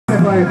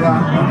Viper.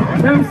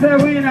 Them say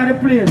we in the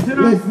place, you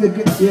know? Listen,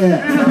 yeah.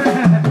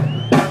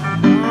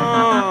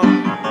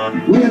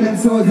 Wailing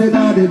souls in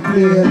all the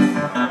place.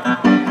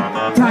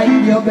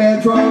 Tighten your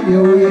belt round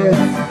your waist.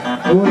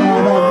 Oh Lord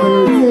have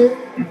mercy.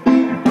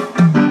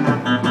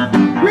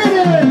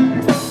 Ready?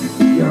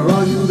 You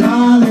run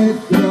down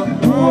if your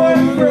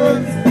old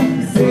friends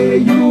say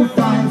you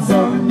find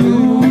some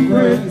new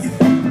friends.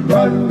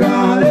 Run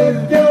down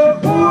if your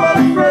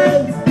old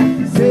friends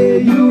say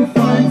you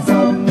find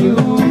some new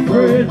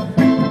friends.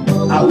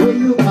 How will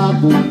you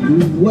have to do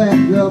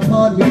when the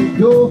money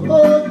don't?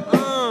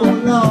 Oh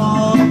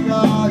Lord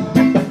God.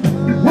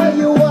 Where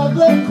you have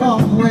to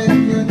come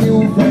when your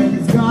new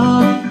friends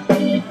gone?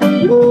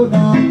 Oh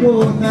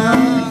now.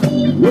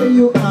 Where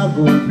you have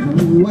to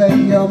do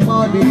when your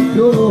money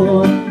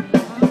don't?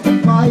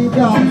 My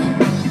gosh.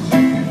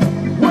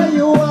 Where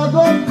you have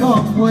to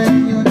come when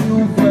your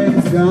new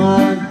friends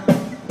gone?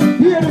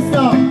 Hear the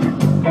song.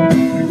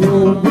 You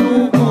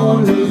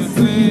only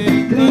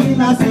sweet clean.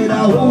 I said I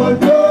whole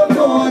don't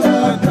know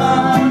the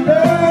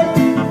standard.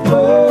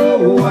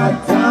 Oh,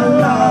 what a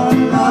la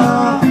la.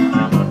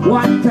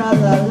 What a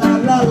la la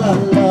la la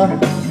la.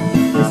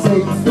 You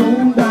say so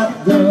that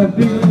the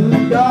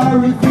builder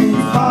is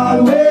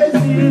always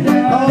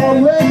there.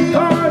 Always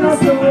on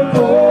us.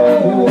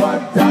 Oh,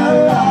 what a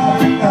la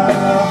la.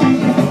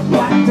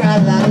 What a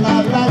la la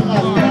la la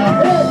la.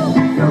 Hey,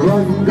 you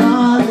run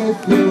down if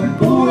you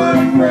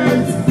old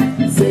friends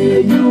say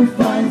you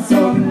find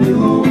some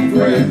new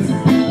friends.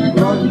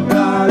 Run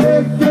down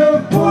if your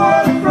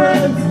old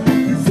friends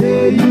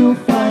say you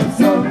find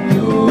some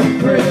new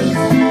friends.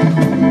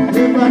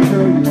 Never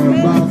turn your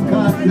back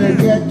cause they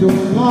get too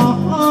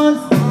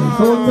lost.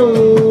 So no.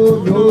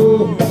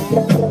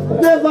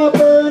 Never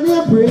burn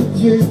your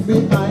bridges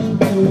behind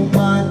you,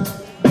 man.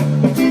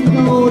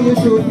 No, you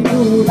shouldn't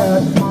do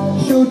that.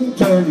 Shouldn't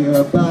turn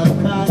your back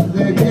cause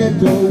they get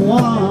too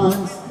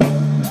once.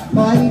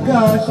 My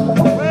gosh.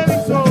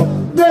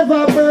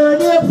 Never burn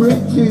your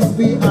bridges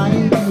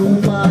behind you,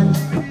 man.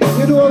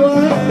 You know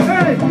what?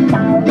 Hey.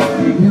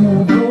 You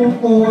go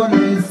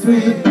only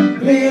sweet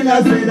clean. I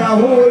said a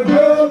whole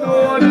girl,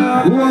 whole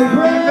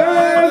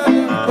breath.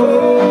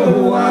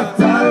 Oh, what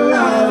a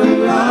la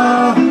la.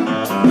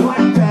 What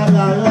a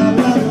la la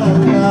la la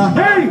la.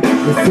 Hey!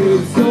 You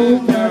say so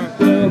that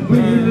the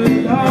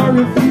builder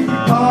is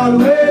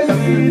always.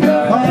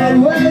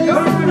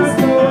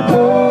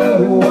 Oh,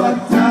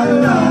 what a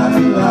la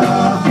la.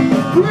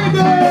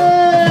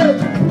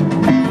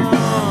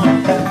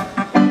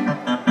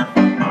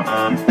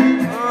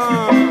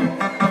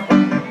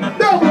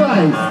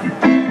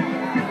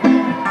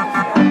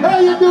 How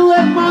you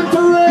doing,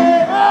 Monterey?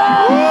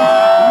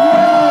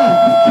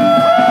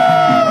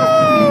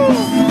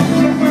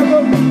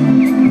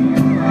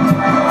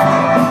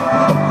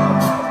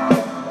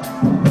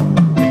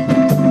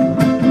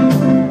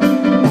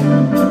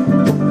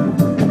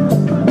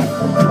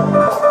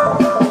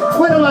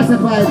 What was the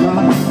fiber?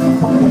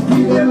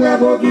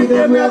 Give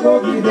them, we go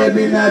give them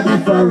in a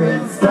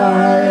different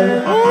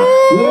style.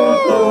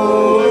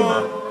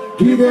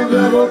 Give them, we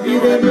go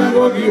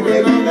give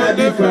them in a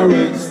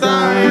different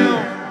style.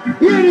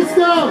 Hear this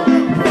now.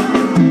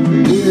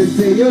 He'll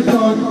say you're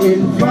done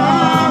in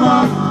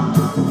farmer,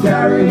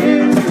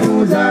 carrying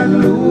news and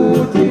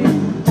looting,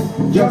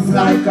 just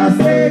like a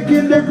snake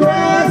in the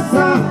grass,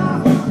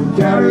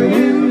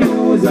 carrying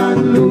news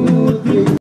and looting.